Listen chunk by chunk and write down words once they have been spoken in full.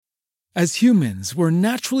As humans, we're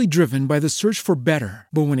naturally driven by the search for better.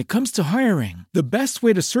 But when it comes to hiring, the best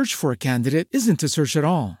way to search for a candidate isn't to search at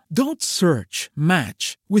all. Don't search,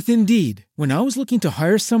 match with Indeed. When I was looking to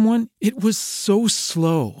hire someone, it was so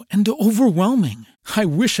slow and overwhelming. I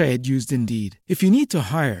wish I had used Indeed. If you need to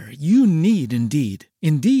hire, you need Indeed.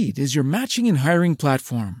 Indeed is your matching and hiring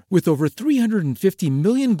platform with over 350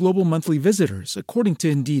 million global monthly visitors, according to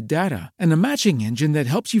Indeed data, and a matching engine that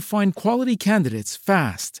helps you find quality candidates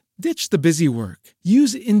fast. Ditch the busy work.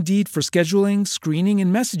 Use Indeed for scheduling, screening,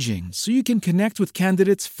 and messaging so you can connect with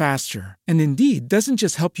candidates faster. And Indeed doesn't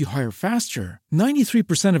just help you hire faster.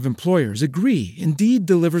 93% of employers agree Indeed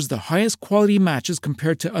delivers the highest quality matches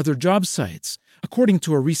compared to other job sites, according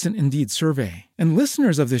to a recent Indeed survey. And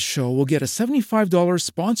listeners of this show will get a $75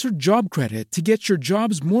 sponsored job credit to get your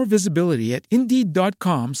jobs more visibility at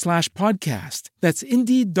Indeed.com/podcast. That's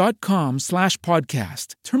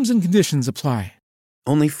Indeed.com/podcast. Terms and conditions apply.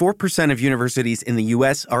 Only 4% of universities in the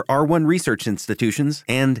U.S. are R1 research institutions,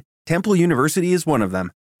 and Temple University is one of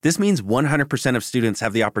them. This means 100% of students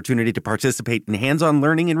have the opportunity to participate in hands-on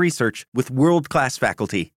learning and research with world-class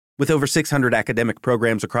faculty. With over 600 academic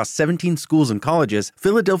programs across 17 schools and colleges,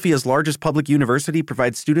 Philadelphia's largest public university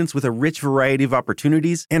provides students with a rich variety of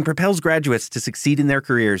opportunities and propels graduates to succeed in their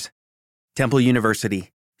careers. Temple University.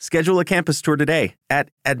 Schedule a campus tour today at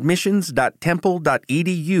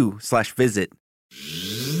admissions.temple.edu/visit.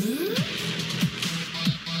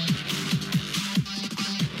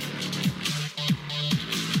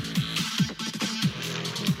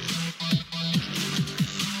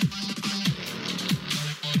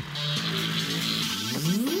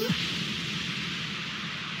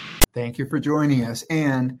 Thank you for joining us,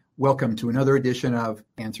 and welcome to another edition of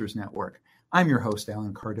Answers Network. I'm your host,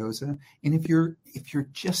 Alan Cardoza, and if you're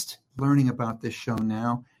just learning about this show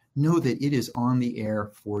now, know that it is on the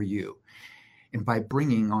air for you. And by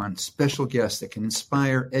bringing on special guests that can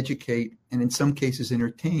inspire, educate, and in some cases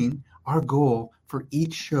entertain, our goal for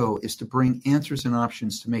each show is to bring answers and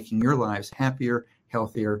options to making your lives happier,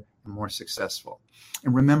 healthier, and more successful.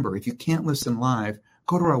 And remember, if you can't listen live,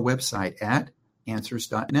 go to our website at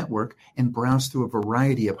answers.network and browse through a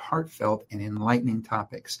variety of heartfelt and enlightening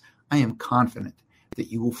topics. I am confident that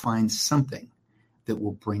you will find something that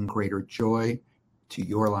will bring greater joy to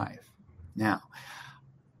your life. Now,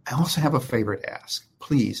 I also have a favor to ask.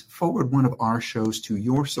 Please forward one of our shows to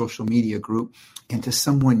your social media group and to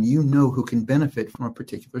someone you know who can benefit from a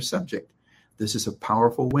particular subject. This is a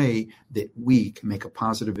powerful way that we can make a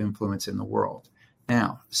positive influence in the world.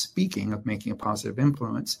 Now, speaking of making a positive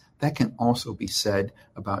influence, that can also be said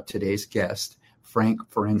about today's guest, Frank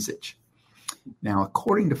Forencich. Now,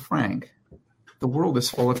 according to Frank, the world is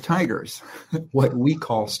full of tigers, what we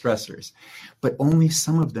call stressors, but only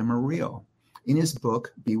some of them are real. In his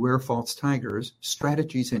book, Beware False Tigers,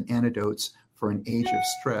 Strategies and Antidotes for an Age of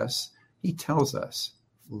Stress, he tells us,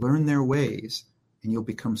 learn their ways and you'll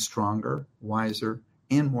become stronger, wiser,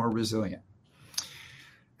 and more resilient.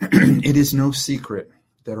 It is no secret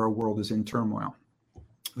that our world is in turmoil,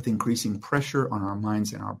 with increasing pressure on our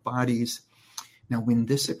minds and our bodies. Now, when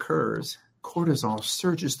this occurs, cortisol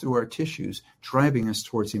surges through our tissues, driving us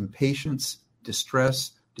towards impatience,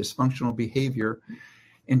 distress, dysfunctional behavior,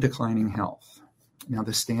 and declining health. Now,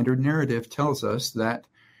 the standard narrative tells us that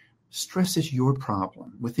stress is your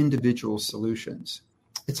problem with individual solutions.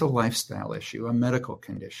 It's a lifestyle issue, a medical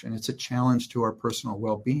condition. It's a challenge to our personal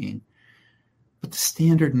well-being. But the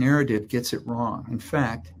standard narrative gets it wrong. In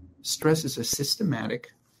fact, stress is a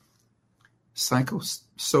systematic,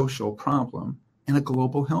 psychosocial problem and a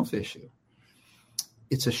global health issue.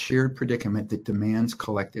 It's a shared predicament that demands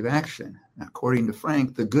collective action. Now, according to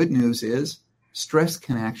Frank, the good news is stress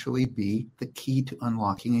can actually be the key to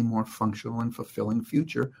unlocking a more functional and fulfilling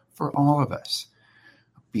future for all of us.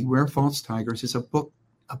 Beware False Tigers is a book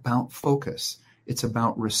about focus. It's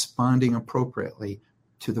about responding appropriately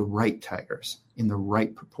to the right tigers in the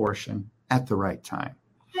right proportion at the right time.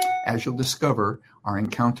 As you'll discover, our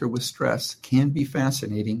encounter with stress can be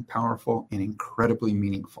fascinating, powerful, and incredibly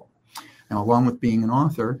meaningful. Now, along with being an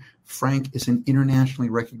author, Frank is an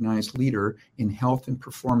internationally recognized leader in health and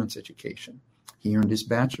performance education. He earned his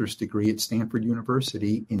bachelor's degree at Stanford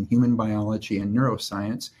University in human biology and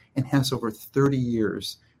neuroscience and has over 30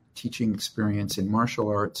 years teaching experience in martial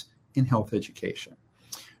arts and health education.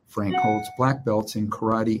 Frank holds black belts in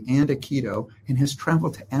karate and aikido and has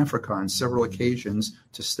traveled to Africa on several occasions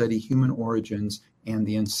to study human origins and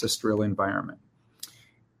the ancestral environment.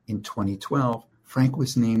 In 2012, Frank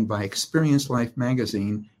was named by Experience Life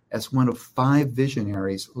magazine as one of 5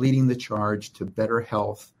 visionaries leading the charge to better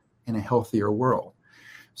health and a healthier world.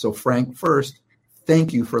 So Frank, first,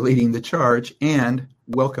 thank you for leading the charge, and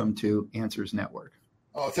welcome to Answers Network.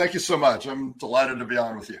 Oh, thank you so much. I'm delighted to be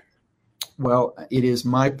on with you. Well, it is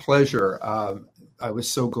my pleasure. I was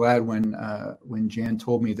so glad when Jan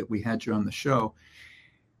told me that we had you on the show.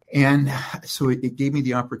 And so it gave me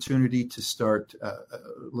the opportunity to start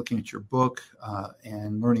looking at your book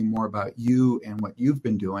and learning more about you and what you've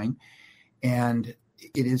been doing. And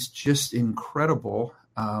it is just incredible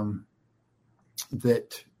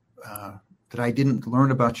that I didn't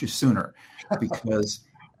learn about you sooner, because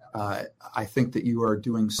I think that you are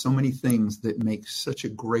doing so many things that make such a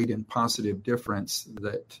great and positive difference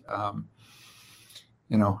that, I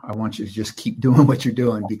want you to just keep doing what you're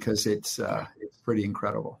doing, because it's pretty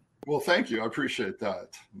incredible. Well, thank you. I appreciate that.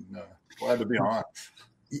 Glad to be on.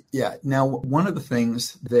 Yeah. Now, one of the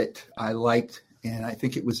things that I liked, and I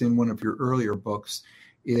think it was in one of your earlier books,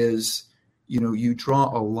 is, you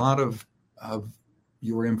draw a lot of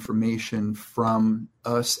your information from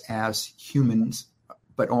us as humans,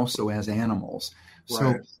 but also as animals. Right.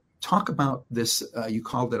 So talk about this, you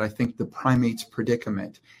called it, I think, the primate's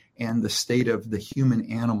predicament, and the state of the human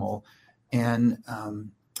animal, and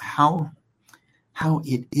how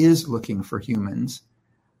it is looking for humans,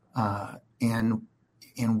 and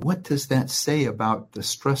what does that say about the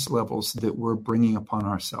stress levels that we're bringing upon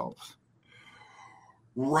ourselves?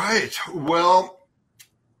 Right. Well,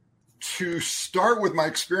 to start with my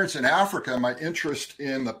experience in Africa, my interest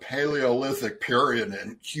in the Paleolithic period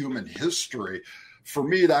in human history, for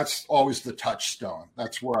me, that's always the touchstone.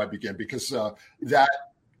 That's where I begin, because that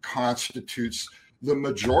constitutes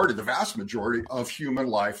the vast majority of human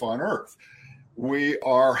life on Earth. We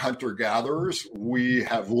are hunter-gatherers. We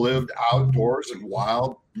have lived outdoors in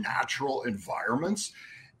wild, natural environments.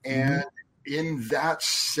 And in that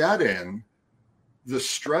setting, the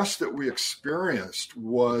stress that we experienced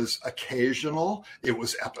was occasional. It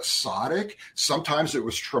was episodic. Sometimes it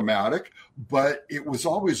was traumatic, but it was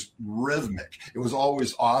always rhythmic. It was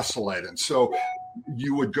always oscillating. So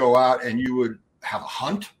you would go out and you would have a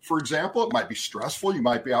hunt, for example. It might be stressful. You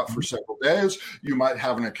might be out for several days. You might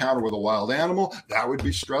have an encounter with a wild animal. That would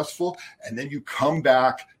be stressful. And then you come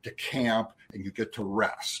back to camp and you get to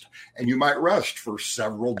rest. And you might rest for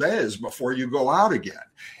several days before you go out again.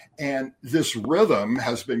 And this rhythm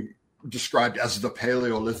has been described as the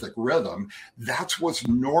Paleolithic rhythm. That's what's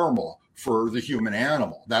normal for the human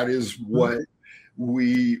animal. That is what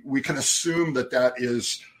we can assume that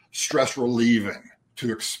is stress relieving,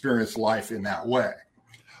 to experience life in that way.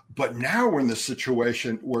 But now we're in this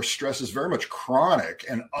situation where stress is very much chronic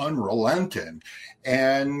and unrelenting,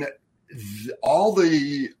 and all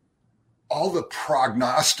the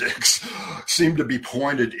prognostics seem to be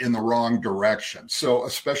pointed in the wrong direction. So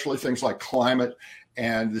especially things like climate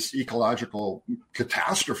and this ecological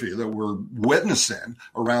catastrophe that we're witnessing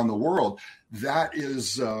around the world, that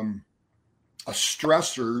is a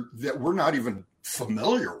stressor that we're not even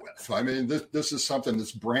familiar with. I mean, this is something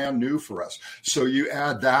that's brand new for us. So you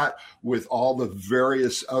add that with all the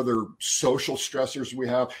various other social stressors we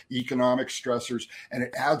have, economic stressors, and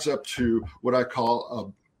it adds up to what I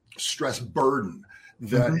call a stress burden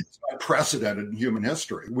that is unprecedented in human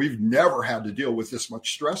history. We've never had to deal with this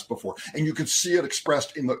much stress before. And you can see it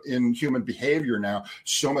expressed in human behavior now.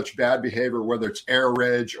 So much bad behavior, whether it's air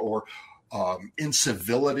rage or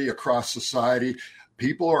incivility across society.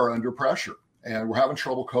 People are under pressure, and we're having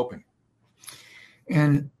trouble coping.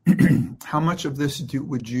 And how much of this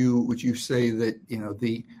would you say that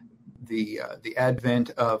the advent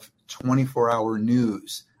of 24-hour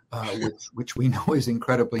news, which we know is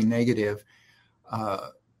incredibly negative,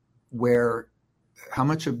 where how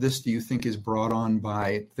much of this do you think is brought on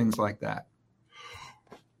by things like that?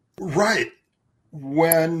 Right.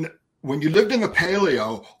 When you lived in the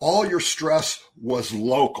paleo, all your stress was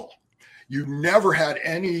local. You never had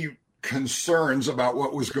any concerns about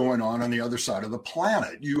what was going on the other side of the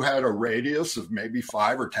planet. You had a radius of maybe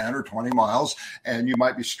 5 or 10 or 20 miles, and you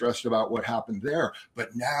might be stressed about what happened there.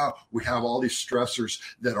 But now we have all these stressors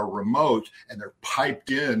that are remote, and they're piped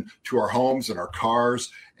in to our homes and our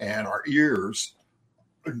cars and our ears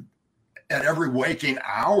at every waking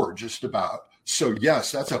hour, just about. So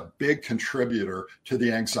yes, that's a big contributor to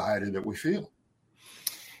the anxiety that we feel.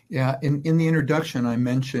 Yeah. In the introduction, I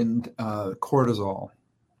mentioned cortisol.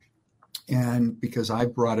 And because I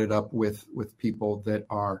brought it up with people that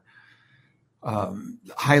are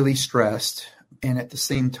highly stressed, and at the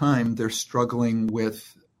same time they're struggling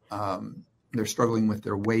with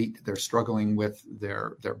their weight, they're struggling with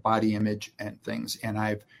their body image and things. And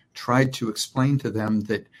I've tried to explain to them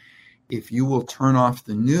that if you will turn off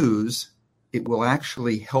the news, it will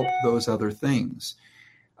actually help those other things.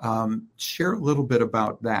 Share a little bit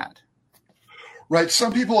about that. Right.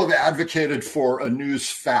 Some people have advocated for a news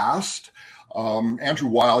fast. Andrew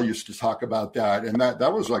Weil used to talk about that, and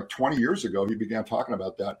that was like 20 years ago. He began talking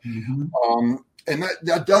about that. Mm-hmm. And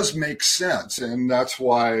that does make sense. And that's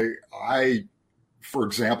why for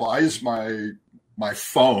example, I use my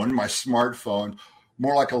phone, my smartphone,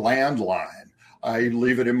 more like a landline. I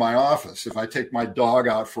leave it in my office. If I take my dog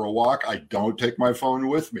out for a walk, I don't take my phone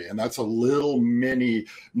with me. And that's a little mini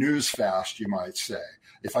news fast, you might say.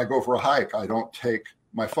 If I go for a hike, I don't take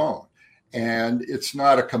my phone. And it's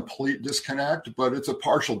not a complete disconnect, but it's a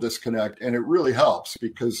partial disconnect. And it really helps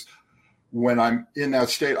because when I'm in that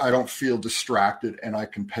state, I don't feel distracted and I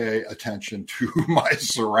can pay attention to my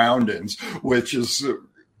surroundings,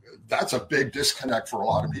 that's a big disconnect for a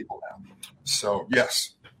lot of people now. So,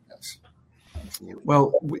 yes. Absolutely.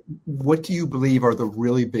 Well, what do you believe are the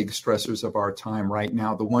really big stressors of our time right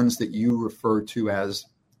now, the ones that you refer to as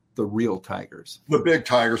the real tigers? The big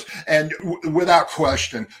tigers. And without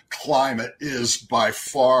question, climate is by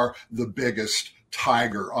far the biggest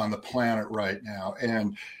tiger on the planet right now.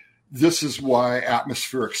 And this is why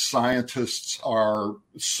atmospheric scientists are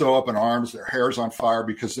so up in arms, their hair's on fire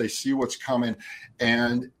because they see what's coming.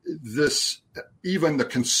 And even the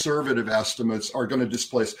conservative estimates are going to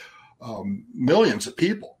displace millions of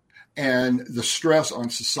people. And the stress on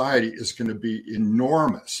society is going to be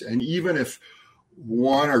enormous. And even if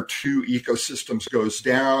one or two ecosystems goes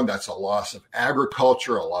down, that's a loss of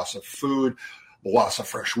agriculture, a loss of food, a loss of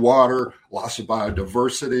fresh water, loss of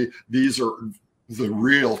biodiversity. These are the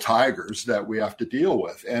real tigers that we have to deal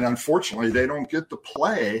with. And unfortunately, they don't get the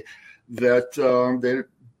play that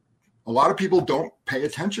a lot of people don't pay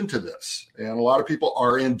attention to this. And a lot of people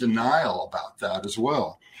are in denial about that as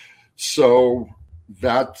well. So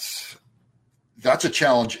that's a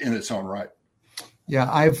challenge in its own right. Yeah,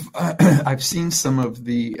 I've seen some of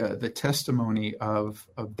the testimony of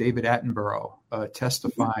David Attenborough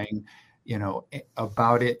testifying,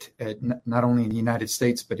 about it not only in the United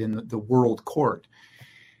States but in the World Court,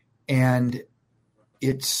 and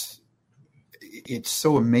it's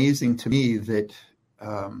so amazing to me that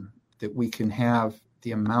that we can have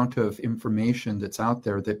the amount of information that's out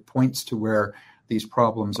there that points to where these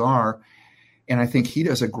problems are, and I think he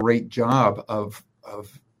does a great job of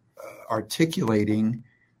articulating,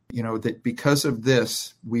 that because of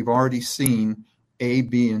this, we've already seen A,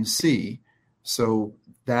 B, and C. So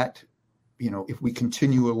that, if we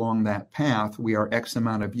continue along that path, we are X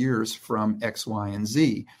amount of years from X, Y, and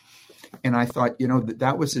Z. And I thought,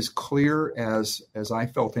 that was as clear as I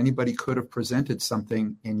felt anybody could have presented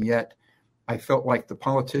something. And yet I felt like the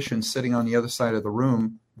politicians sitting on the other side of the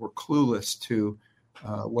room were clueless to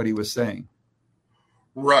what he was saying.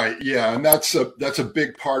 Right. Yeah. And that's a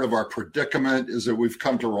big part of our predicament is that we've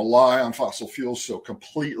come to rely on fossil fuels so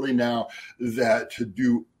completely now that to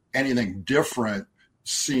do anything different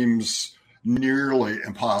seems nearly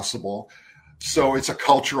impossible. So it's a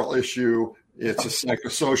cultural issue. It's a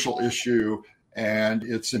psychosocial issue, and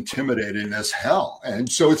it's intimidating as hell.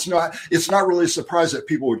 And so it's not really a surprise that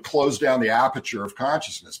people would close down the aperture of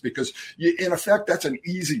consciousness because in effect, that's an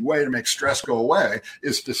easy way to make stress go away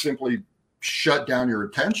is to simply shut down your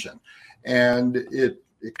attention. And it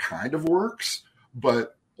kind of works,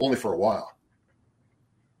 but only for a while.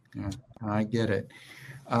 Yeah, I get it.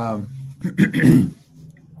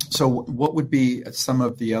 So what would be some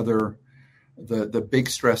of the other, the big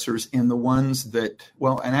stressors and the ones that,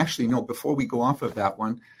 and actually, no, before we go off of that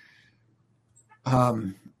one,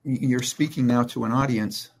 you're speaking now to an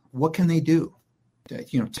audience. What can they do?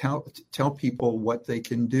 Tell people what they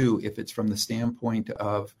can do if it's from the standpoint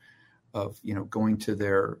of going to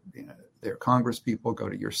their Congress people, go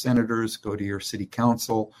to your senators, go to your city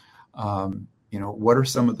council. What are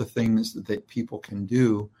some of the things that people can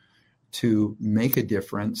do to make a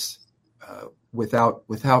difference without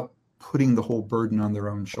putting the whole burden on their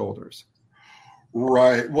own shoulders?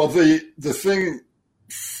 Right. Well, the thing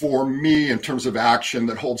for me in terms of action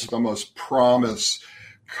that holds the most promise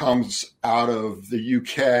comes out of the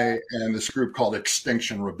UK and this group called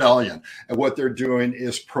Extinction Rebellion. And what they're doing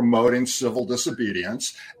is promoting civil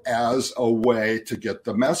disobedience as a way to get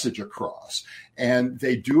the message across. And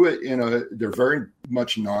they do it they're very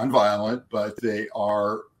much nonviolent, but they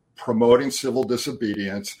are promoting civil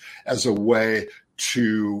disobedience as a way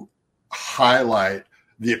to highlight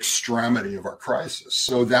the extremity of our crisis.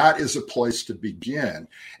 So that is a place to begin.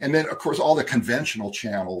 And then, of course, all the conventional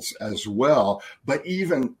channels as well, but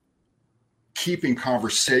even keeping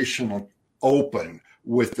conversation open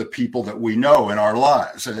with the people that we know in our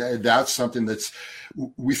lives. And that's something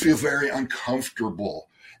we feel very uncomfortable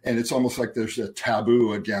And it's almost like there's a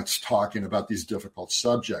taboo against talking about these difficult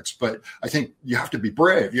subjects. But I think you have to be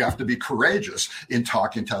brave. You have to be courageous in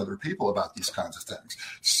talking to other people about these kinds of things.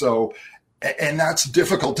 So, and that's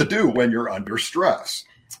difficult to do when you're under stress.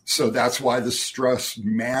 So that's why the stress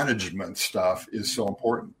management stuff is so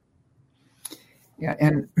important. Yeah.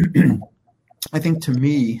 And I think to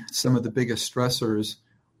me, some of the biggest stressors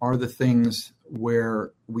are the things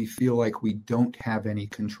where we feel like we don't have any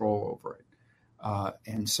control over it.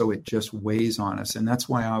 And so it just weighs on us. And that's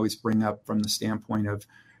why I always bring up from the standpoint of,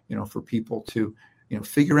 for people to,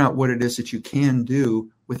 figure out what it is that you can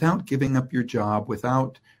do without giving up your job,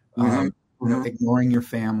 without ignoring your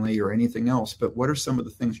family or anything else. But what are some of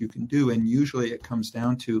the things you can do? And usually it comes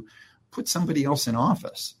down to put somebody else in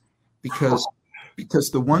office, because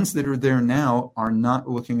the ones that are there now are not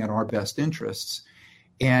looking at our best interests.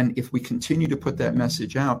 And if we continue to put that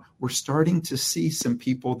message out, we're starting to see some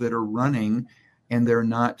people that are running, and they're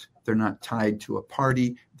not tied to a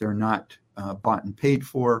party. They're not bought and paid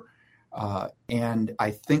for. And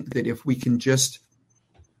I think that if we can just,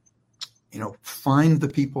 find the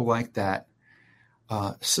people like that,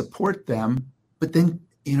 support them, but then,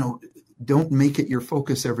 don't make it your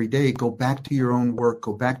focus every day. Go back to your own work,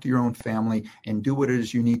 go back to your own family, and do what it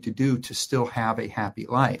is you need to do to still have a happy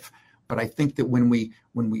life. But I think that when we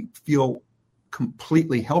feel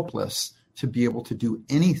completely helpless to be able to do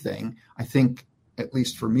anything, I think, at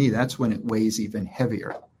least for me, that's when it weighs even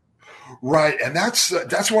heavier. Right. And that's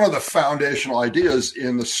one of the foundational ideas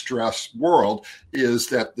in the stress world, is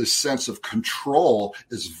that the sense of control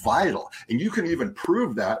is vital. And you can even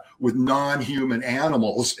prove that with non-human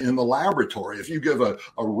animals in the laboratory. If you give a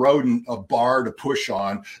rodent a bar to push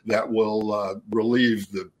on that will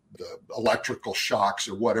relieve the electrical shocks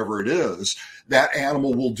or whatever it is, that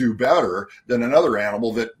animal will do better than another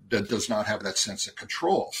animal that does not have that sense of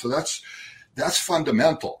control. So that's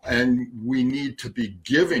fundamental. And we need to be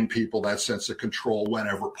giving people that sense of control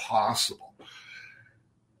whenever possible.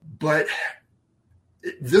 But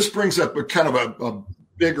this brings up a kind of a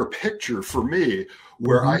bigger picture for me,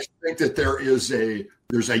 where I think that there's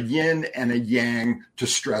a yin and a yang to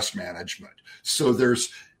stress management. So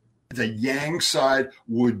there's the yang side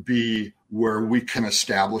would be where we can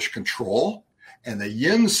establish control, and the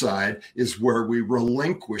yin side is where we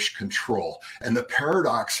relinquish control. And the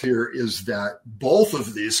paradox here is that both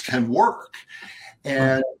of these can work.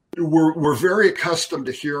 And we're very accustomed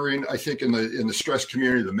to hearing, I think, in the stress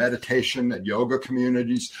community, the meditation and yoga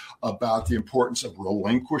communities, about the importance of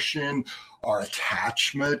relinquishing our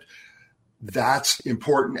attachment. That's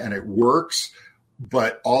important and it works.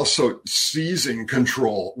 But also seizing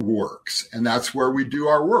control works. And that's where we do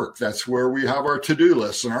our work. That's where we have our to-do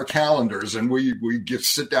lists and our calendars, and we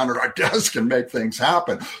sit down at our desk and make things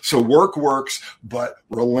happen. So work works, but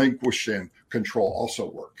relinquishing control also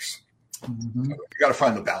works. Mm-hmm. So you got to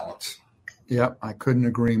find the balance. Yep, I couldn't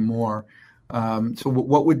agree more. So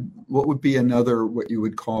what would be another, what you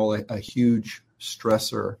would call a huge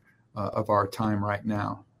stressor of our time right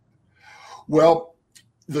now? Well,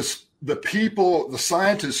 the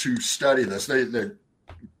scientists who study this, they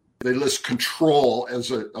list control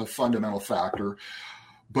as a fundamental factor,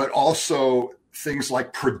 but also things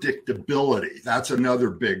like predictability. That's another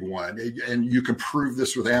big one. And you can prove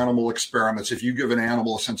this with animal experiments. If you give an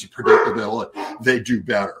animal a sense of predictability, they do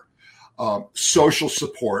better. Social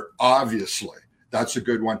support, obviously, that's a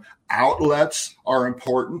good one. Outlets are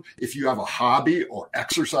important. If you have a hobby or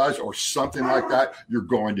exercise or something like that, you're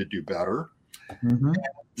going to do better. Mm-hmm. And,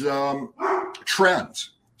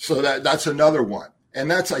 trends. So that's another one. And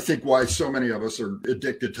that's, I think, why so many of us are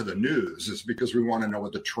addicted to the news, is because we want to know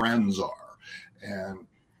what the trends are. And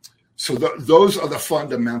so those are the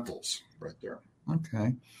fundamentals right there.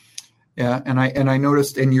 Okay. Yeah. And I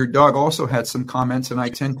noticed, and your dog also had some comments, and I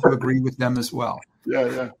tend to agree with them as well.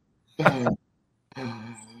 Yeah.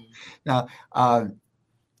 Now,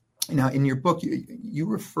 in your book, you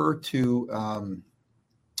refer to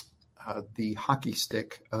the hockey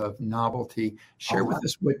stick of novelty. Share with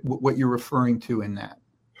us what you're referring to in that.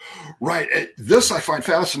 Right. This I find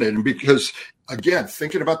fascinating because, again,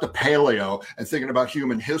 thinking about the paleo and thinking about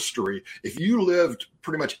human history, if you lived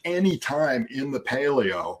pretty much any time in the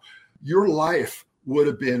paleo, your life would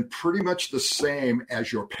have been pretty much the same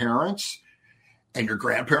as your parents and your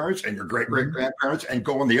grandparents and your great-great-grandparents, and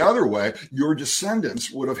going the other way, your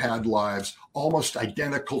descendants would have had lives almost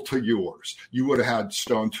identical to yours. You would have had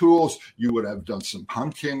stone tools, you would have done some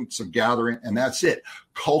hunting, some gathering, and that's it.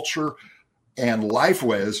 Culture and life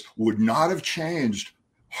ways would not have changed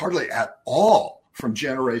hardly at all from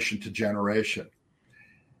generation to generation.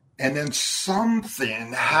 And then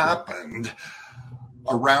something happened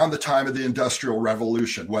around the time of the Industrial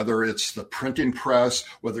Revolution, whether it's the printing press,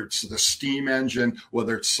 whether it's the steam engine,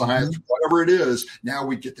 whether it's science, whatever it is, now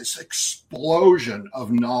we get this explosion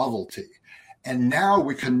of novelty. And now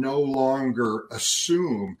we can no longer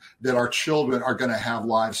assume that our children are going to have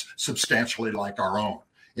lives substantially like our own.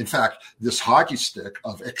 In fact, this hockey stick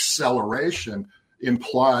of acceleration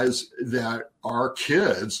implies that our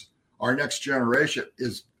kids, our next generation,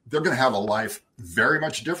 they're going to have a life very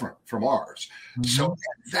much different from ours. So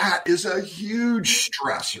that is a huge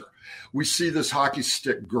stressor. We see this hockey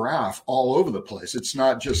stick graph all over the place. It's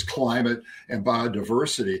not just climate and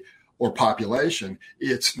biodiversity or population.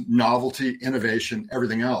 It's novelty, innovation,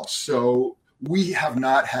 everything else. So we have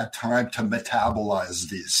not had time to metabolize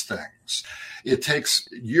these things. It takes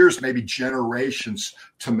years, maybe generations,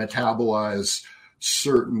 to metabolize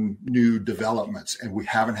certain new developments, and we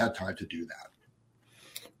haven't had time to do that.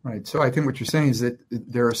 Right. So I think what you're saying is that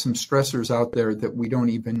there are some stressors out there that we don't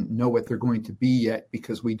even know what they're going to be yet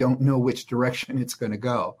because we don't know which direction it's going to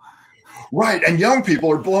go. Right. And young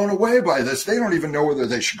people are blown away by this. They don't even know whether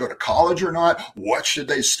they should go to college or not. What should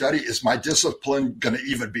they study? Is my discipline going to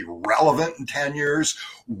even be relevant in 10 years?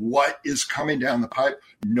 What is coming down the pipe?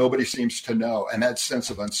 Nobody seems to know. And that sense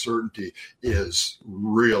of uncertainty is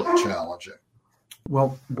really challenging.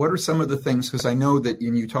 Well, what are some of the things, because I know that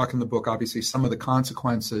you talk in the book, obviously, some of the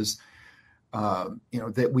consequences,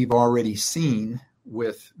 that we've already seen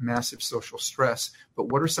with massive social stress, but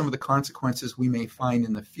what are some of the consequences we may find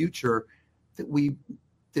in the future that we've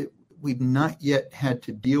not yet had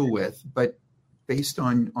to deal with, but based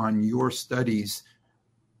on your studies,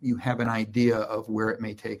 you have an idea of where it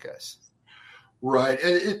may take us? Right.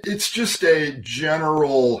 It's just a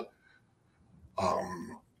general,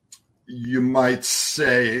 you might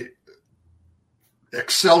say,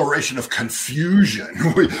 acceleration of confusion.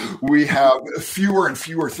 We have fewer and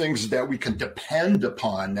fewer things that we can depend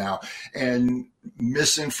upon now. And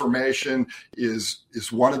misinformation is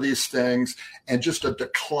one of these things, and just a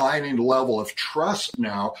declining level of trust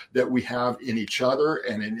now that we have in each other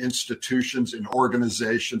and in institutions, in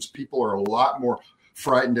organizations. People are a lot more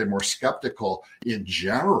frightened and more skeptical in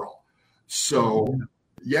general. So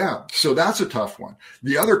so that's a tough one.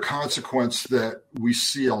 The other consequence that we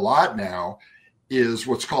see a lot now is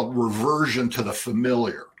what's called reversion to the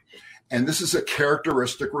familiar. And this is a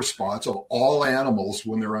characteristic response of all animals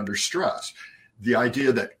when they're under stress. The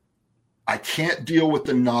idea that I can't deal with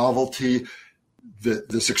the novelty,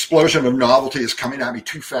 this explosion of novelty is coming at me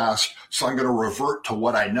too fast, so I'm going to revert to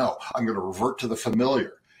what I know. I'm going to revert to the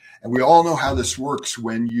familiar. And we all know how this works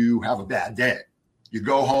when you have a bad day. You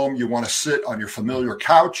go home, you want to sit on your familiar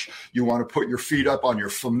couch, you want to put your feet up on your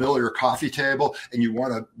familiar coffee table, and you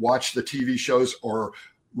want to watch the TV shows or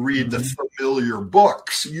read the familiar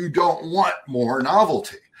books. You don't want more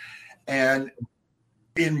novelty. And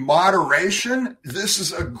in moderation, this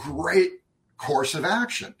is a great course of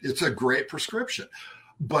action. It's a great prescription.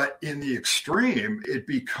 But in the extreme, it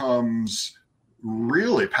becomes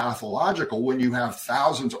really pathological when you have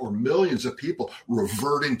thousands or millions of people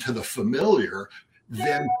reverting to the familiar.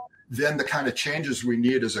 Then the kind of changes we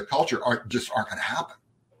need as a culture aren't going to happen.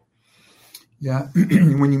 Yeah.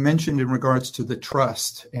 When you mentioned in regards to the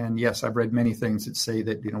trust, and yes, I've read many things that say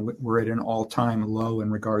that, we're at an all-time low in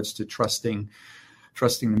regards to trusting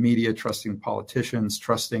the media, trusting politicians,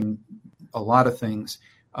 trusting a lot of things.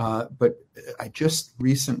 But I just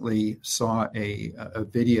recently saw a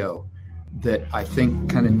video that I think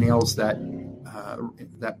kind of nails that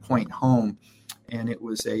point home. And it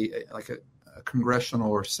was a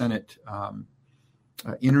congressional or Senate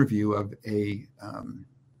interview of a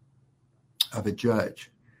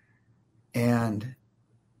judge, and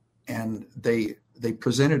they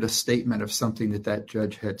presented a statement of something that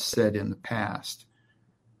judge had said in the past,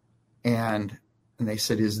 and they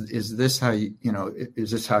said, is this how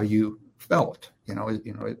is this how you felt?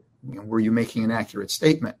 Were you making an accurate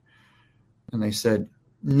statement? And they said,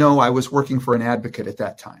 no, I was working for an advocate at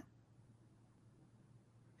that time.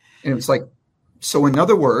 And it's like, so in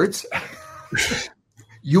other words,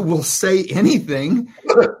 you will say anything.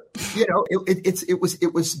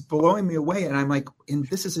 It was blowing me away, and I'm like, and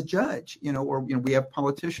this is a judge, we have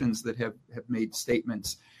politicians that have made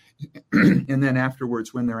statements, and then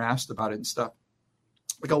afterwards, when they're asked about it and stuff,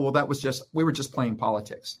 we go, well, we were just playing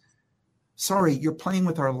politics. Sorry, you're playing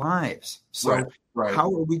with our lives. So right.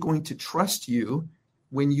 How are we going to trust you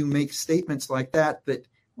when you make statements like that?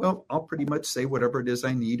 Well, I'll pretty much say whatever it is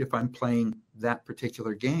I need if I'm playing that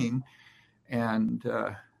particular game. And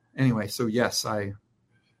anyway, so yes, I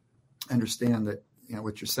understand that,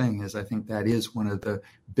 what you're saying is, I think that is one of the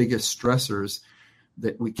biggest stressors,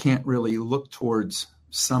 that we can't really look towards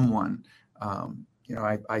someone,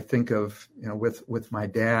 I think of, with my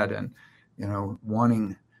dad and,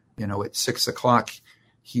 wanting, at 6 o'clock,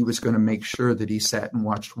 he was going to make sure that he sat and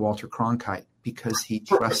watched Walter Cronkite because he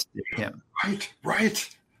trusted him. Right.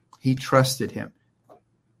 He trusted him.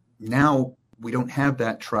 Now we don't have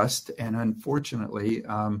that trust. And unfortunately,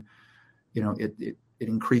 it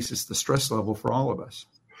increases the stress level for all of us.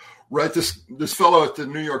 Right. This fellow at the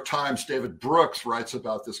New York Times, David Brooks, writes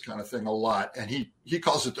about this kind of thing a lot. And he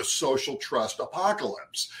calls it the social trust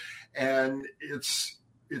apocalypse. And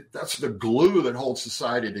that's the glue that holds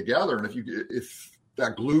society together. And if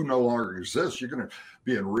that glue no longer exists, you're going to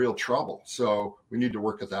be in real trouble. So we need to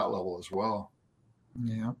work at that level as well.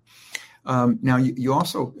 Yeah. Now, you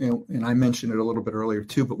also, and I mentioned it a little bit earlier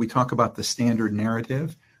too, but we talk about the standard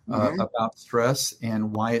narrative about stress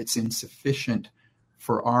and why it's insufficient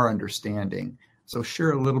for our understanding. So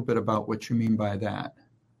share a little bit about what you mean by that.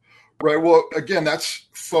 Right. Well, again, that's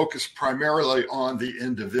focused primarily on the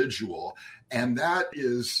individual. And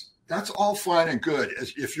that's all fine and good.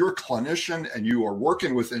 If you're a clinician and you are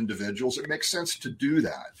working with individuals, it makes sense to do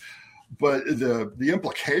that. But the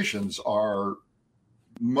implications are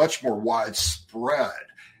much more widespread,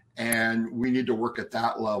 and we need to work at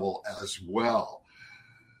that level as well.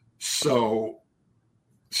 So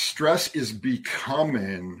stress is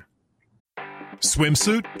becoming...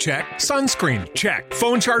 Swimsuit? Check. Sunscreen? Check.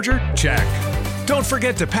 Phone charger? Check. Don't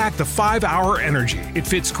forget to pack the 5-Hour Energy. It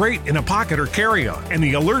fits great in a pocket or carry-on, and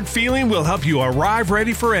the alert feeling will help you arrive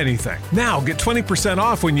ready for anything. Now get 20%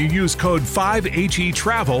 off when you use code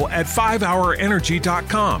 5HETRAVEL at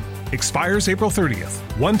 5hourenergy.com. Expires April 30th.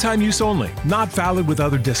 One-time use only. Not valid with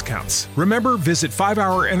other discounts. Remember, visit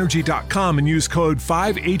 5hourenergy.com and use code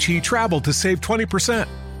 5HETRAVEL to save 20%.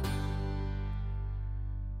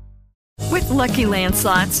 With Lucky Land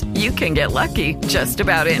Slots, you can get lucky just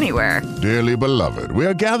about anywhere. Dearly beloved, we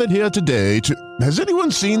are gathered here today to... Has anyone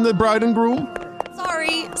seen the bride and groom?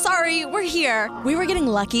 Sorry, we're here. We were getting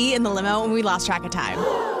lucky in the limo and we lost track of time.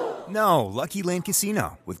 No, Lucky Land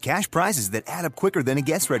Casino, with cash prizes that add up quicker than a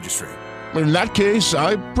guest registry. In that case,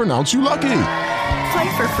 I pronounce you lucky.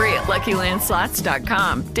 Play for free at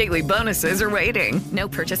LuckyLandSlots.com. Daily bonuses are waiting. No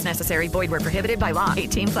purchase necessary. Void where prohibited by law.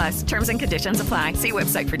 18+. Terms and conditions apply. See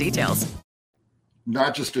website for details.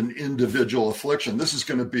 Not just an individual affliction. This is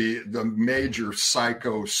going to be the major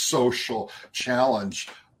psychosocial challenge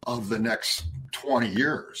of the next 20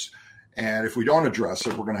 years. And if we don't address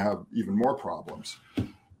it, we're going to have even more problems.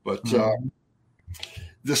 But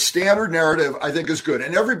the standard narrative, I think, is good.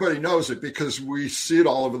 And everybody knows it because we see it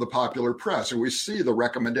all over the popular press. And we see the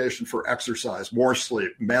recommendation for exercise, more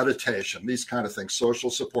sleep, meditation, these kind of things,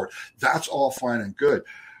 social support. That's all fine and good.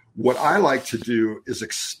 What I like to do is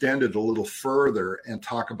extend it a little further and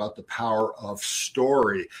talk about the power of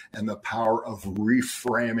story and the power of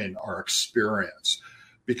reframing our experience.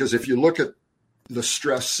 Because if you look at the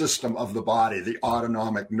stress system of the body, the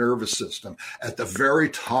autonomic nervous system, at the very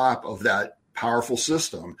top of that powerful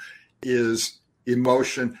system is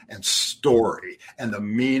emotion and story and the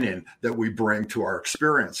meaning that we bring to our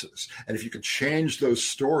experiences. And if you could change those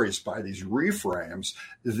stories by these reframes,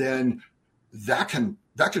 then that can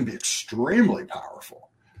be extremely powerful.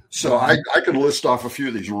 So I can list off a few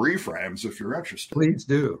of these reframes if you're interested. Please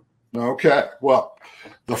do. Okay. Well,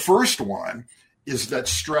 the first one is that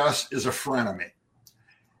stress is a frenemy.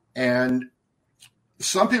 And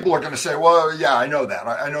some people are going to say, well, yeah, I know that.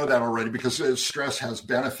 I know that already because stress has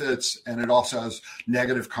benefits and it also has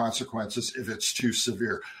negative consequences if it's too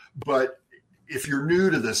severe. But if you're new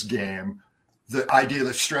to this game, the idea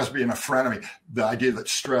that stress being a frenemy, the idea that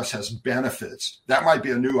stress has benefits, that might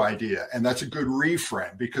be a new idea. And that's a good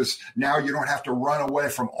reframe because now you don't have to run away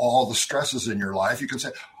from all the stresses in your life. You can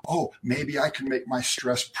say, oh, maybe I can make my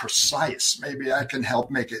stress precise. Maybe I can help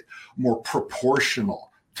make it more proportional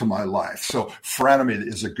to my life. So frenemy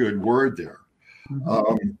is a good word there.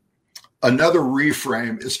 Mm-hmm. Another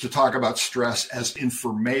reframe is to talk about stress as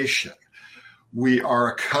information. We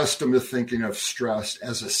are accustomed to thinking of stress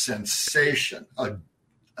as a sensation,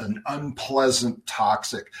 an unpleasant,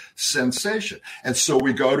 toxic sensation. And so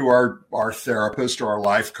we go to our therapist or our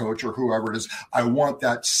life coach or whoever it is. I want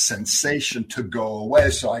that sensation to go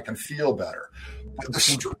away so I can feel better.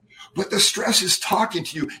 But the stress is talking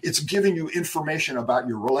to you. It's giving you information about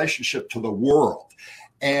your relationship to the world.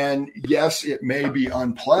 And yes, it may be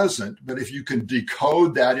unpleasant, but if you can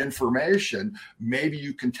decode that information, maybe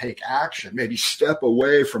you can take action, maybe step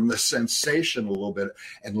away from the sensation a little bit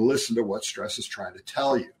and listen to what stress is trying to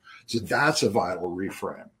tell you. So that's a vital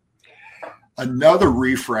reframe. Another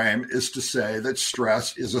reframe is to say that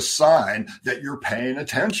stress is a sign that you're paying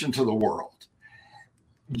attention to the world.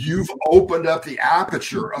 you've opened up the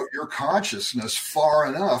aperture of your consciousness far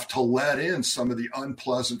enough to let in some of the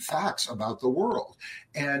unpleasant facts about the world.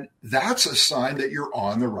 And that's a sign that you're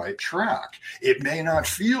on the right track. It may not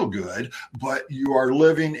feel good, but you are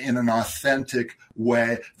living in an authentic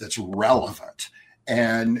way that's relevant,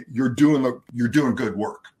 and you're doing good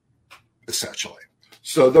work, essentially.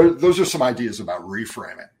 So those are some ideas about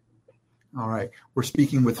reframing. All right. We're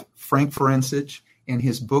speaking with Frank Forencich, and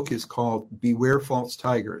his book is called Beware False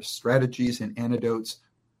Tigers, Strategies and Antidotes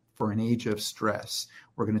for an Age of Stress.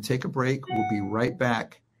 We're going to take a break. We'll be right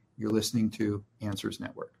back. You're listening to Answers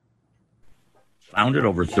Network. Founded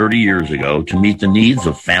over 30 years ago to meet the needs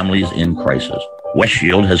of families in crisis, West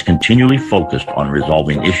Shield has continually focused on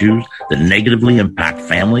resolving issues that negatively impact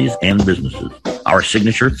families and businesses. Our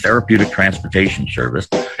signature therapeutic transportation service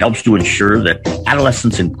helps to ensure that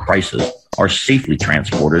adolescents in crisis are safely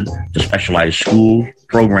transported to specialized schools,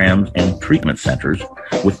 programs, and treatment centers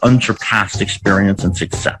with unsurpassed experience and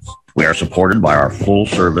success. We are supported by our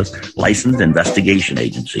full-service licensed investigation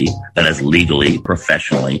agency that has legally,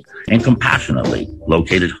 professionally, and compassionately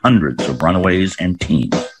located hundreds of runaways and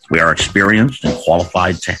teens. We are experienced and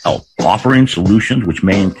qualified to help, offering solutions which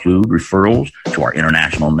may include referrals to our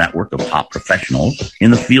international network of top professionals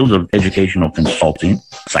in the fields of educational consulting,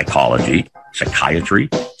 psychology, psychiatry,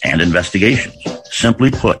 and investigations.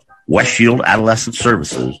 Simply put, West Shield Adolescent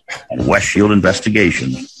Services and West Shield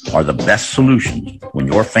Investigations are the best solutions when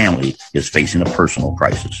your family is facing a personal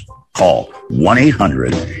crisis. Call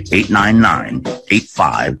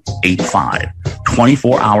 1-800-899-8585,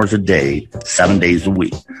 24 hours a day, 7 days a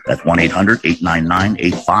week. That's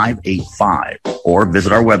 1-800-899-8585, or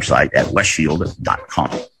visit our website at westshield.com.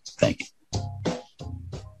 Thank you.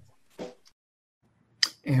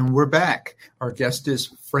 And we're back. Our guest is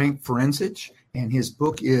Frank Forencich, and his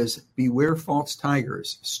book is Beware False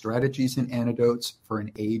Tigers, Strategies and Antidotes for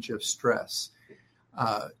an Age of Stress.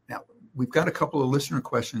 Now, we've got a couple of listener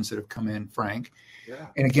questions that have come in, Frank. Yeah.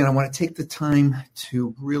 And again, I want to take the time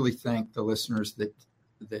to really thank the listeners that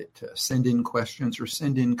send in questions or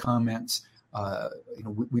send in comments.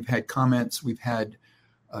 We've had comments, we've had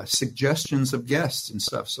suggestions of guests and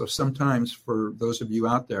stuff. So sometimes for those of you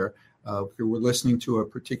out there, if you were listening to a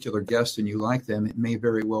particular guest and you like them, it may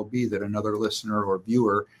very well be that another listener or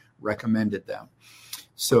viewer recommended them.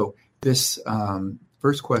 So this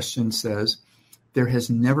first question says, there has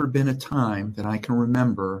never been a time that I can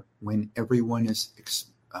remember when everyone is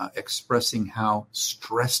expressing how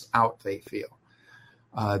stressed out they feel.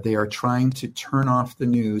 They are trying to turn off the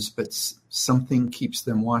news, but something keeps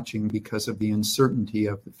them watching because of the uncertainty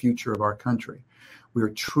of the future of our country. We are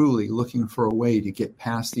truly looking for a way to get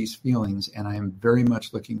past these feelings, and I am very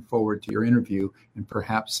much looking forward to your interview and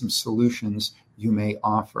perhaps some solutions you may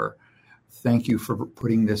offer. Thank you for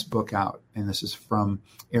putting this book out. And this is from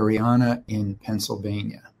Ariana in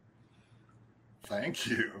Pennsylvania. Thank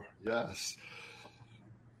you. Yes.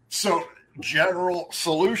 So, general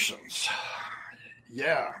solutions.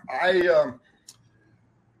 Yeah,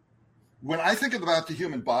 when I think about the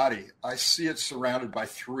human body, I see it surrounded by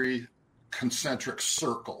three concentric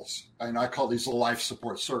circles, and I call these life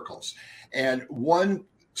support circles. And one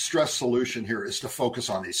stress solution here is to focus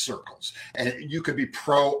on these circles, and you could be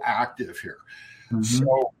proactive here. Mm-hmm.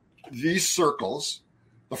 So these circles,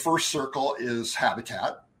 the first circle is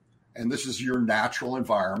habitat, and this is your natural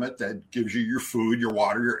environment that gives you your food, your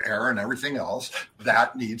water, your air, and everything else.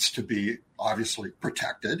 That needs to be obviously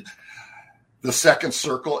protected. The second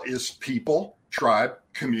circle is people, tribe,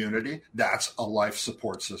 community. That's a life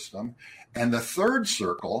support system. And the third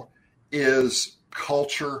circle is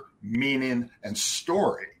culture, meaning, and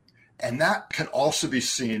story. And that can also be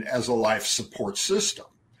seen as a life support system.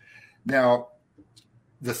 Now,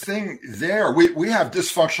 the thing there, we have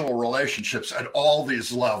dysfunctional relationships at all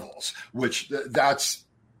these levels, which that's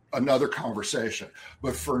another conversation.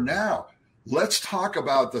 But for now, let's talk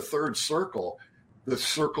about the third circle, the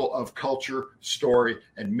circle of culture, story,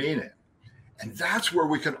 and meaning. And that's where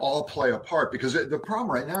we can all play a part, because the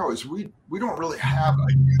problem right now is we don't really have a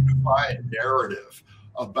unified narrative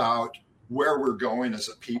about where we're going as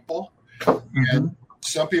a people. Mm-hmm. And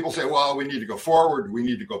some people say, well, we need to go forward. We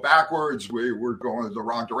need to go backwards. We're going in the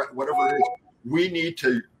wrong direction, whatever it is. We need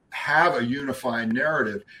to have a unifying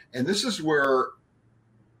narrative. And this is where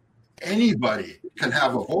anybody can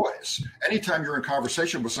have a voice. Anytime you're in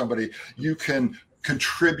conversation with somebody, you can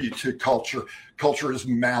contribute to culture. Culture is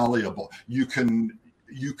malleable. You can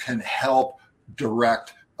help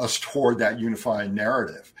direct us toward that unifying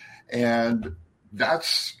narrative. And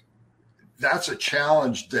that's a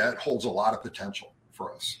challenge that holds a lot of potential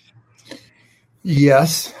for us.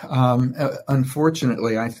 Yes.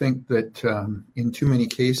 Unfortunately, I think that in too many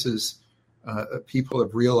cases, people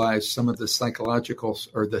have realized some of the psychological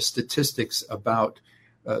or the statistics about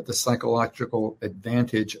the psychological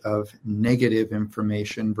advantage of negative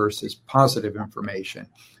information versus positive information.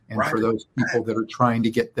 And Right. for those people that are trying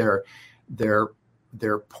to get their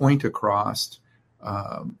point across,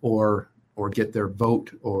 or get their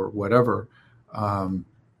vote or whatever.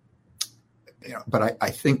 But I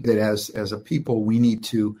think that as a people, we need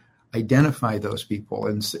to identify those people,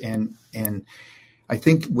 and I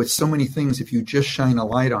think with so many things, if you just shine a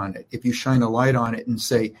light on it, and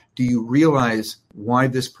say, do you realize why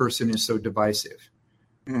this person is so divisive?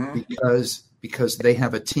 Mm-hmm. Because they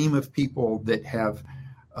have a team of people that have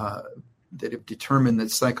determined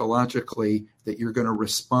that psychologically that you're going to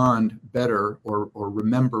respond better or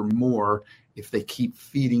remember more if they keep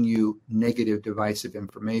feeding you negative, divisive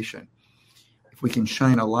information. If we can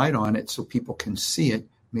shine a light on it so people can see it,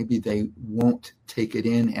 maybe they won't take it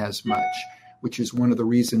in as much, which is one of the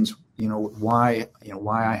reasons, why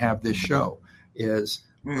I have this show is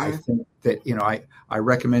mm-hmm. I think that, I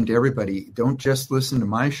recommend to everybody, don't just listen to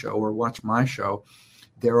my show or watch my show.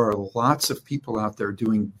 There are lots of people out there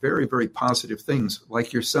doing very, very positive things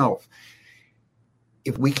like yourself.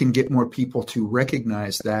 If we can get more people to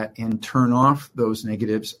recognize that and turn off those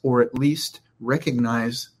negatives, or at least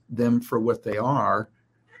recognize them for what they are,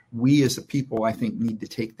 we as a people, I think, need to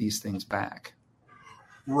take these things back.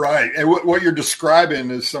 Right. And what you're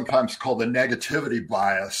describing is sometimes called the negativity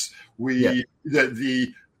bias. The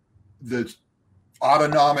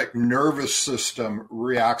autonomic nervous system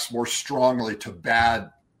reacts more strongly to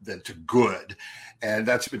bad than to good. And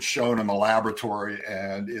that's been shown in the laboratory,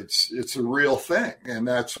 and it's a real thing. And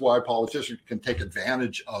that's why politicians can take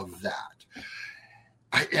advantage of that.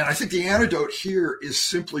 I think the antidote here is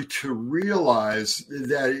simply to realize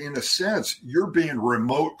that, in a sense, you're being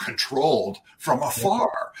remote controlled from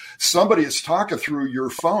afar. Somebody is talking through your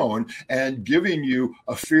phone and giving you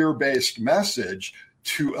a fear-based message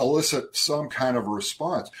to elicit some kind of a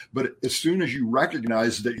response. But as soon as you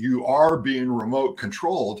recognize that you are being remote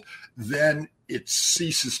controlled, then it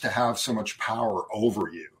ceases to have so much power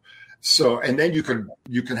over you. So, and then you can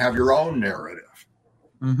have your own narrative.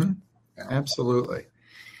 Mm-hmm. Yeah. Absolutely.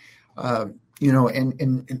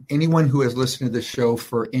 And anyone who has listened to this show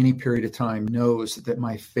for any period of time knows that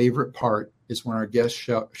my favorite part is when our guest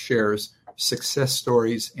shares success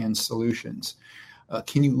stories and solutions.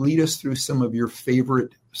 Can you lead us through some of your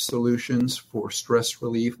favorite solutions for stress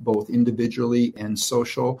relief, both individually and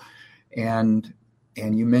social? And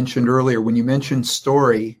you mentioned earlier, when you mentioned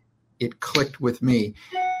story, it clicked with me.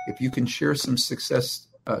 If you can share some solutions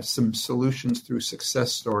through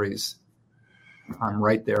success stories, I'm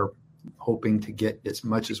right there hoping to get as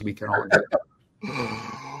much as we can all get.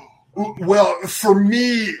 Well, for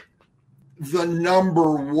me, the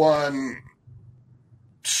number one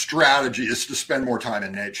strategy is to spend more time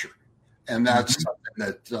in nature. And that's mm-hmm.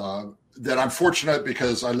 something that I'm fortunate,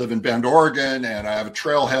 because I live in Bend, Oregon, and I have a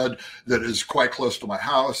trailhead that is quite close to my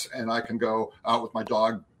house, and I can go out with my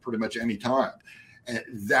dog pretty much any time. And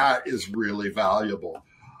that is really valuable.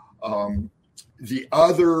 The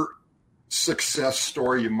other success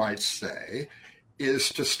story, you might say, is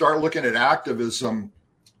to start looking at activism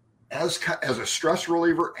as a stress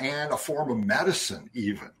reliever and a form of medicine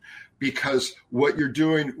even, because what you're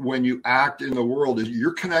doing when you act in the world is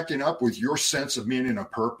you're connecting up with your sense of meaning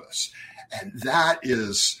and purpose. And that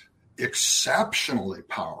is exceptionally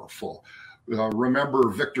powerful. Remember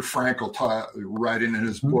Viktor Frankl writing in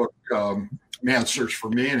his book, Man's Search for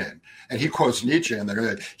Meaning, and he quotes Nietzsche in there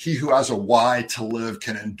that he who has a why to live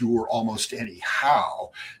can endure almost any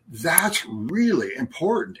how. That's really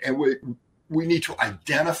important. And we need to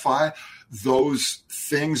identify those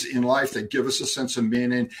things in life that give us a sense of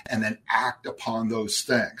meaning and then act upon those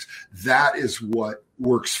things. That is what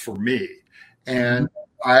works for me. And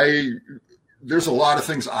there's a lot of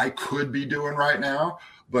things I could be doing right now,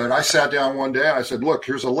 but I sat down one day and I said, look,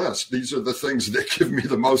 here's a list. These are the things that give me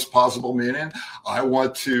the most possible meaning. I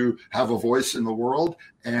want to have a voice in the world,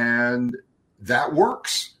 and that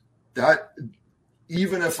works. That,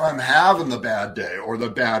 even if I'm having the bad day or the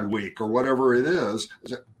bad week or whatever it is,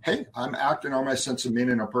 hey, I'm acting on my sense of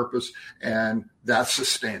meaning and purpose, and that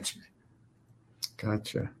sustains me.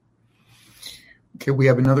 Gotcha. Okay, we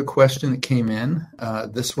have another question that came in.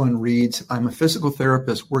 This one reads, I'm a physical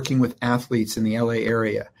therapist working with athletes in the LA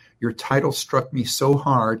area. Your title struck me so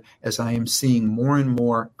hard as I am seeing more and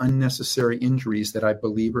more unnecessary injuries that I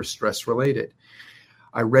believe are stress-related.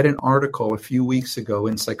 I read an article a few weeks ago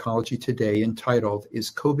in Psychology Today entitled,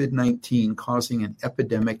 Is COVID-19 Causing an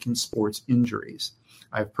Epidemic in Sports Injuries?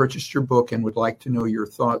 I've purchased your book and would like to know your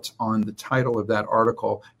thoughts on the title of that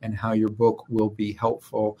article and how your book will be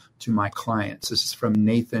helpful to my clients. This is from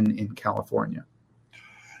Nathan in California.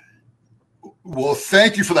 Well,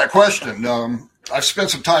 thank you for that question. I've spent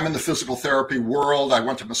some time in the physical therapy world. I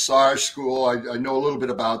went to massage school. I know a little bit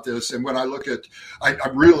about this. And when I look at,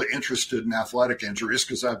 I'm really interested in athletic injuries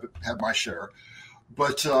because I've had my share.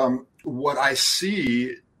 But what I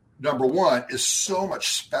see, number one, is so much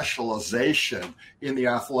specialization in the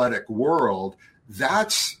athletic world.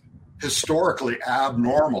 That's historically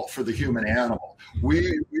abnormal for the human animal.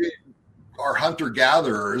 We are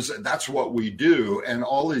hunter-gatherers, and that's what we do. And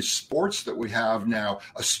all these sports that we have now,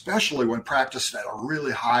 especially when practiced at a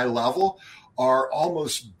really high level, are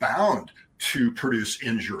almost bound to produce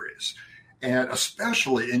injuries. And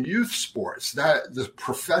especially in youth sports, that the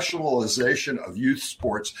professionalization of youth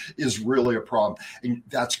sports is really a problem. And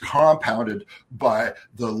that's compounded by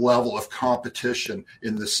the level of competition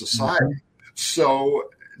in this society. Mm-hmm. So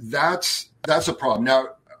that's a problem. Now,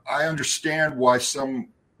 I understand why someone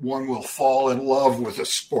will fall in love with a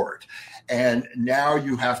sport. And now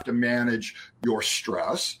you have to manage your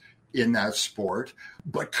stress in that sport.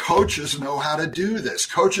 But coaches know how to do this.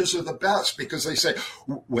 Coaches are the best because they say,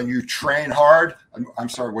 when you train hard,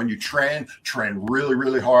 when you train really,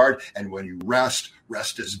 really hard. And when you rest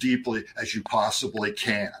as deeply as you possibly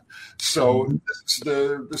can. So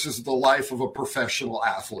this is the life of a professional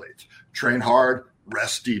athlete. Train hard,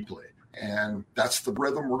 rest deeply. And that's the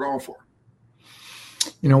rhythm we're going for.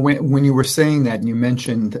 You know, when you were saying that and you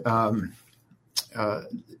mentioned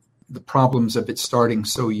the problems of it starting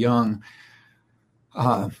so young,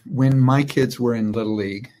 when my kids were in Little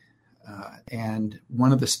League, and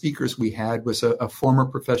one of the speakers we had was a former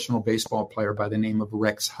professional baseball player by the name of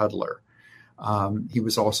Rex Hudler. He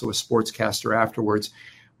was also a sportscaster afterwards,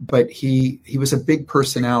 but he was a big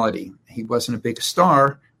personality. He wasn't a big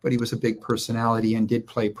star, but he was a big personality and did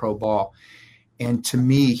play pro ball. And to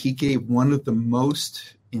me, he gave one of the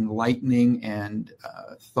most enlightening and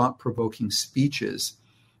thought-provoking speeches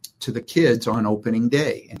to the kids on opening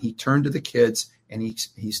day. And he turned to the kids and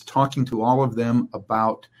he's talking to all of them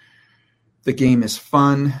about the game is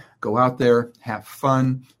fun. Go out there, have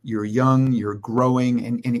fun. You're young, you're growing.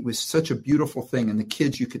 And it was such a beautiful thing. And the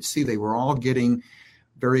kids, you could see they were all getting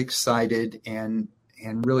very excited and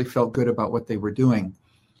really felt good about what they were doing.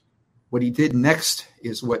 What he did next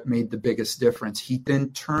is what made the biggest difference. He then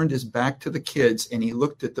turned his back to the kids and he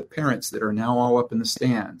looked at the parents that are now all up in the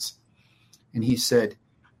stands. And he said,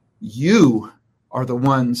 you are the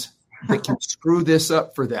ones that can screw this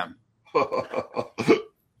up for them.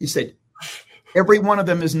 He said, every one of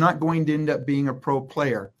them is not going to end up being a pro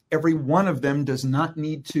player. Every one of them does not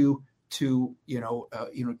need to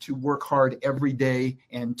work hard every day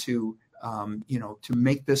and to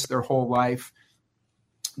make this their whole life.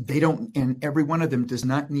 They don't, and every one of them does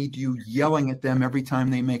not need you yelling at them every time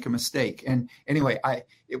they make a mistake. And anyway,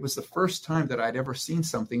 it was the first time that I'd ever seen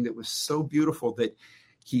something that was so beautiful that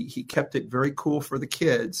he kept it very cool for the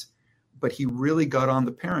kids, but he really got on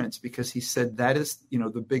the parents because he said that is,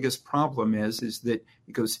 the biggest problem is that,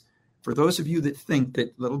 because for those of you that think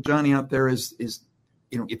that little Johnny out there is,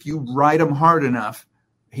 if you ride him hard enough,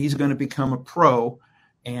 he's going to become a pro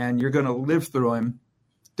and you're going to live through him,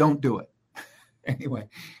 don't do it. Anyway,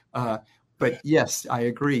 but yes, I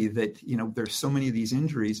agree that, there's so many of these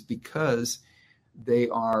injuries because they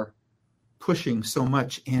are pushing so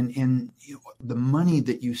much. And the money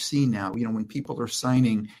that you see now, when people are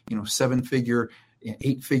signing, 7-figure,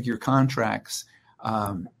 8-figure contracts,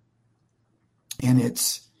 and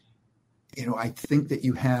it's, I think that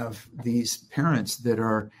you have these parents that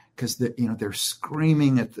are, because they're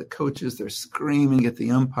screaming at the coaches, they're screaming at the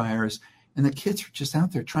umpires, and the kids are just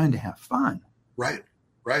out there trying to have fun. Right.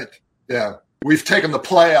 Yeah. We've taken the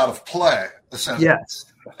play out of play, essentially. Yes.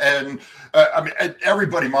 And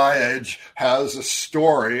everybody my age has a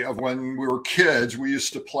story of when we were kids, we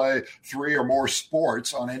used to play 3 or more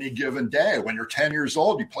sports on any given day. When you're 10 years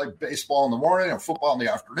old, you play baseball in the morning and football in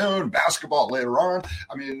the afternoon, basketball later on.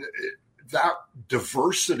 That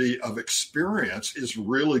diversity of experience is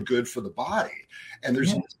really good for the body. And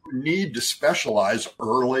there's no need to specialize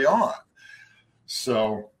early on.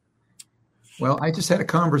 So. Well, I just had a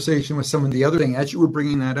conversation with someone the other day. As you were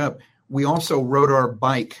bringing that up, we also rode our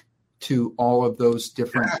bike to all of those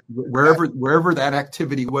different, wherever that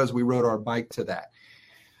activity was, we rode our bike to that.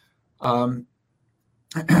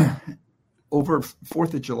 Over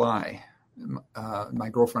 4th of July, my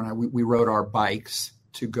girlfriend and I, we rode our bikes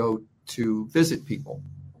to go to visit people.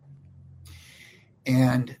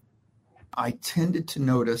 And I tended to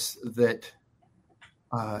notice that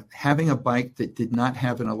having a bike that did not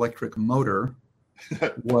have an electric motor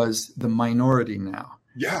was the minority now.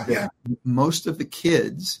 Yeah. Most of the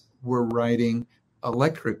kids were riding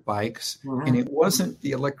electric bikes, and it wasn't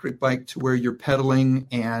the electric bike to where you're pedaling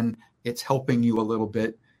and it's helping you a little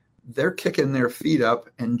bit. They're kicking their feet up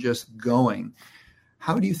and just going.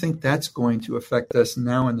 How do you think that's going to affect us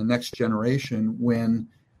now in the next generation when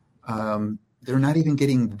they're not even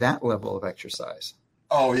getting that level of exercise?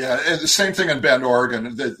 Oh, yeah. And the same thing in Bend,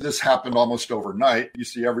 Oregon. This happened almost overnight. You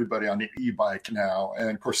see everybody on the e-bike now. And,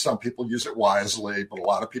 of course, some people use it wisely, but a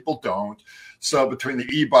lot of people don't. So between the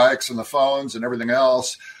e-bikes and the phones and everything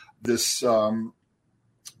else,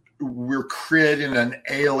 we're creating an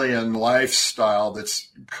alien lifestyle that's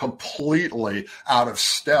completely out of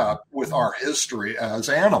step with our history as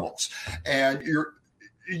animals. And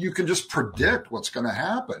you can just predict what's going to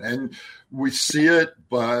happen. And we see it,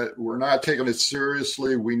 but we're not taking it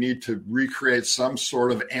seriously. We need to recreate some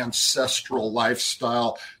sort of ancestral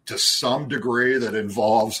lifestyle to some degree that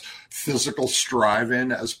involves physical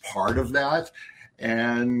striving as part of that.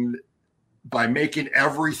 And by making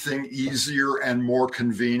everything easier and more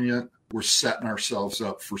convenient, we're setting ourselves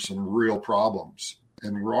up for some real problems.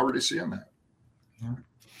 And we're already seeing that.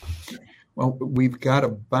 Yeah. Well, we've got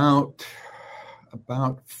about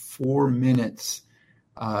 4 minutes.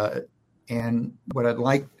 And what I'd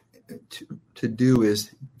like to do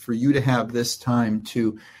is for you to have this time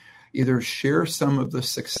to either share some of the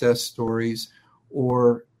success stories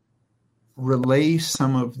or relay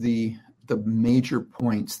some of the major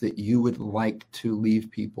points that you would like to leave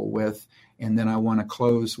people with. And then I want to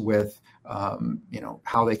close with,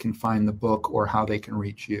 how they can find the book or how they can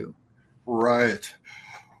reach you. Right.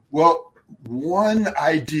 Well, one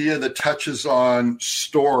idea that touches on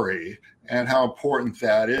story and how important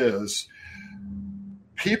that is,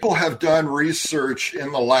 people have done research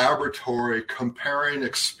in the laboratory comparing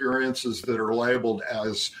experiences that are labeled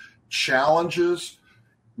as challenges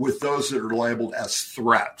with those that are labeled as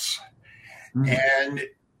threats. And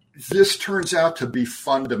this turns out to be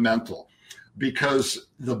fundamental because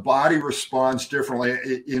the body responds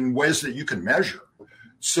differently in ways that you can measure.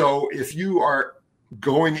 So if you are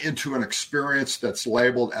going into an experience that's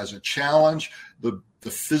labeled as a challenge, the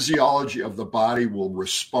physiology of the body will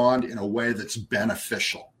respond in a way that's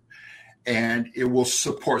beneficial. And it will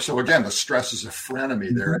support. So again, the stress is a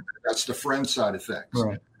frenemy there. That's the friend side of things.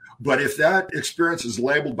 Right. But if that experience is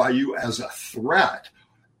labeled by you as a threat,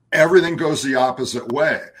 everything goes the opposite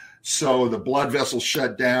way. So the blood vessels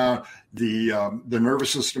shut down, the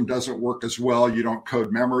nervous system doesn't work as well, you don't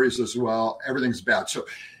code memories as well, everything's bad. So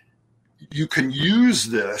you can use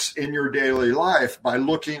this in your daily life by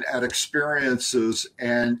looking at experiences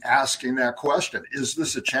and asking that question, is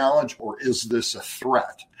this a challenge or is this a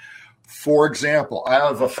threat? For example, I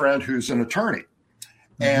have a friend who's an attorney.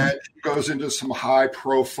 And she goes into some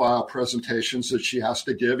high-profile presentations that she has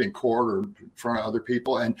to give in court or in front of other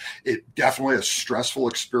people, and it definitely a stressful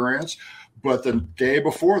experience. But the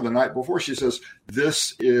night before, she says,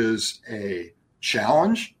 this is a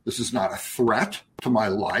challenge. This is not a threat to my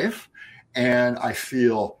life. And I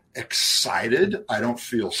feel excited. I don't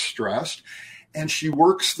feel stressed. And she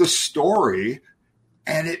works the story,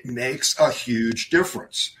 and it makes a huge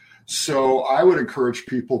difference. So I would encourage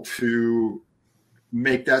people to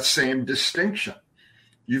make that same distinction.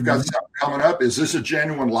 You've got something coming up. Is this a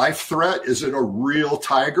genuine life threat? Is it a real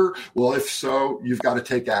tiger? Well, if so, you've got to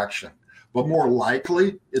take action. But more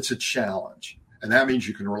likely, it's a challenge. And that means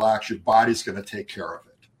you can relax. Your body's going to take care of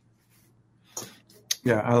it.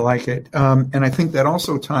 Yeah, I like it. And I think that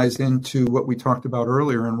also ties into what we talked about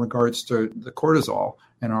earlier in regards to the cortisol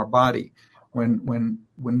in our body. When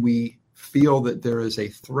we feel that there is a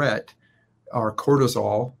threat, our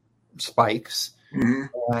cortisol spikes.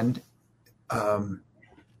 And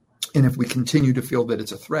if we continue to feel that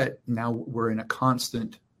it's a threat, now we're in a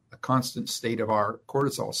constant state of our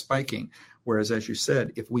cortisol spiking. Whereas, as you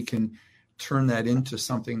said, if we can turn that into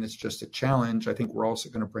something that's just a challenge, I think we're also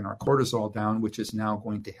going to bring our cortisol down, which is now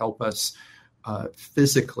going to help us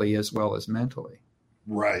physically as well as mentally.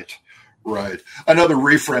 Right. Another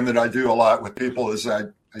reframe that I do a lot with people is I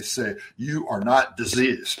say, you are not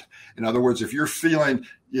diseased. In other words, if you're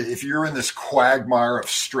in this quagmire of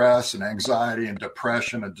stress and anxiety and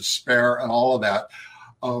depression and despair and all of that,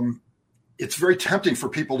 it's very tempting for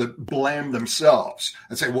people to blame themselves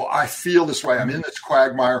and say, well, I feel this way. I'm in this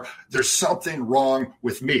quagmire. There's something wrong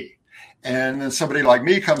with me. And then somebody like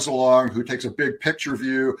me comes along who takes a big picture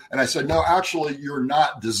view. And I said, no, actually, you're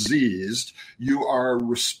not diseased. You are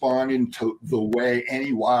responding to the way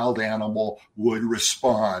any wild animal would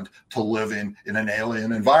respond to living in an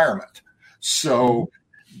alien environment. So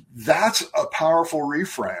that's a powerful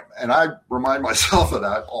reframe. And I remind myself of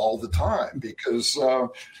that all the time because,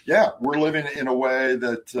 we're living in a way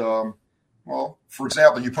that, for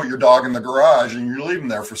example, you put your dog in the garage and you leave him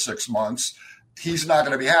there for 6 months. He's not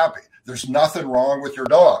going to be happy. There's nothing wrong with your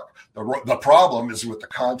dog. The problem is with the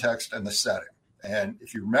context and the setting. And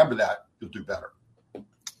if you remember that, you'll do better.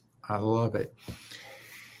 I love it.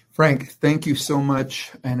 Frank, thank you so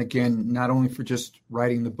much. And again, not only for just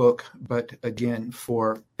writing the book, but again,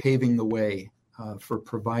 for paving the way, for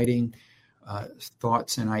providing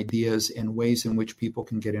thoughts and ideas and ways in which people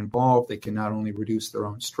can get involved. They can not only reduce their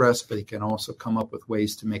own stress, but they can also come up with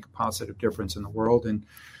ways to make a positive difference in the world. And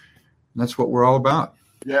that's what we're all about.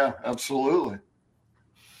 Yeah, absolutely.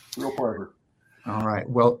 Real pleasure. All right.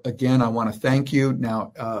 Well, again, I want to thank you.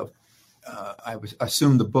 Now, I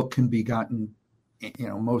assume the book can be gotten,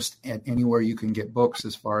 most anywhere you can get books,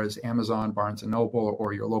 as far as Amazon, Barnes & Noble,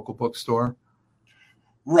 or your local bookstore.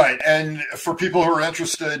 Right. And for people who are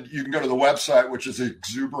interested, you can go to the website, which is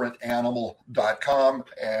exuberantanimal.com,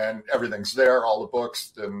 and everything's there, all the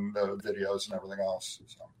books and the videos and everything else.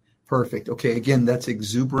 So. Perfect. Okay. Again, that's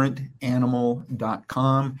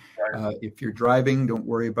exuberantanimal.com. Right. If you're driving, don't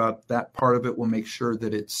worry about that part of it. We'll make sure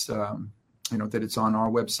that it's, that it's on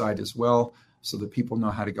our website as well, so that people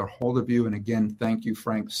know how to get a hold of you. And again, thank you,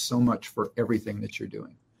 Frank, so much for everything that you're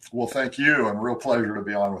doing. Well, thank you, and real pleasure to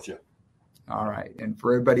be on with you. All right. And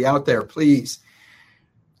for everybody out there, please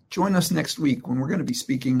join us next week when we're going to be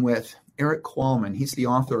speaking with Eric Qualman. He's the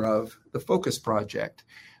author of The Focus Project,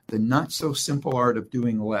 The Not So Simple Art of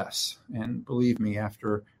Doing Less. And believe me,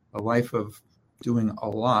 after a life of doing a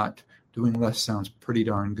lot, doing less sounds pretty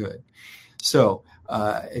darn good. So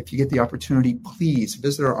if you get the opportunity, please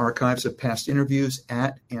visit our archives of past interviews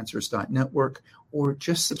at answers.network, or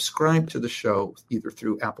just subscribe to the show either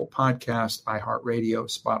through Apple Podcasts, iHeartRadio,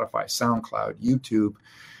 Spotify, SoundCloud, YouTube,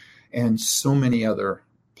 and so many other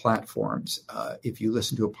platforms. If you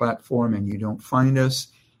listen to a platform and you don't find us,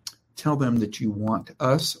 tell them that you want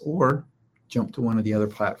us, or jump to one of the other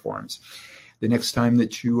platforms. The next time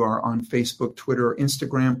that you are on Facebook, Twitter, or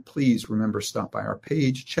Instagram, please remember, stop by our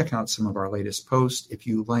page, check out some of our latest posts. If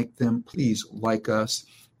you like them, please like us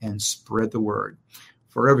and spread the word.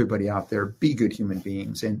 For everybody out there, be good human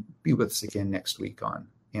beings, and be with us again next week on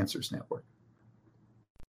Answers Network.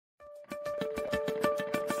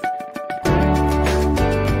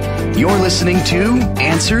 You're listening to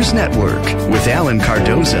Answers Network with Alan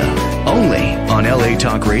Cardoza, only on LA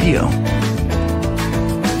Talk Radio.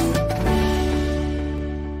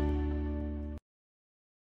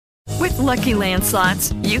 With Lucky Land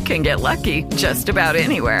Slots, you can get lucky just about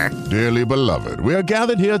anywhere. Dearly beloved, we are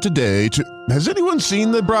gathered here today to... Has anyone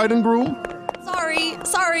seen the bride and groom?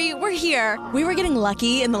 Sorry, we're here. We were getting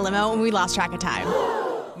lucky in the limo and we lost track of time.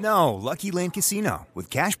 No, Lucky Land Casino, with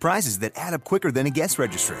cash prizes that add up quicker than a guest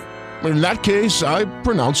registry. In that case, I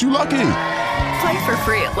pronounce you lucky. Play for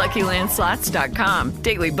free at LuckyLandSlots.com.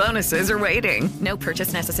 Daily bonuses are waiting. No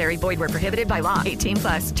purchase necessary. Void where prohibited by law.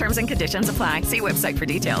 18+. Terms and conditions apply. See website for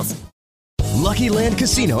details. Lucky Land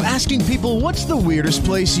Casino, asking people, what's the weirdest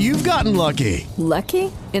place you've gotten lucky?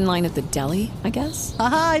 Lucky? In line at the deli, I guess?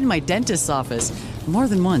 Aha, in my dentist's office. More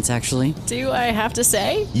than once, actually. Do I have to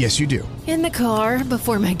say? Yes, you do. In the car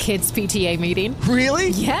before my kids' PTA meeting. Really?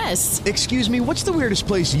 Yes. Excuse me, what's the weirdest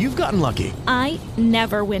place you've gotten lucky? I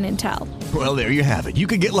never win and tell. Well, there you have it. You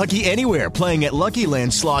can get lucky anywhere, playing at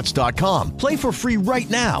LuckyLandSlots.com. Play for free right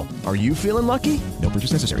now. Are you feeling lucky? No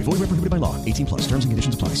purchase necessary. Void where prohibited by law. 18+. Terms and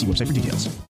conditions apply. See website for details.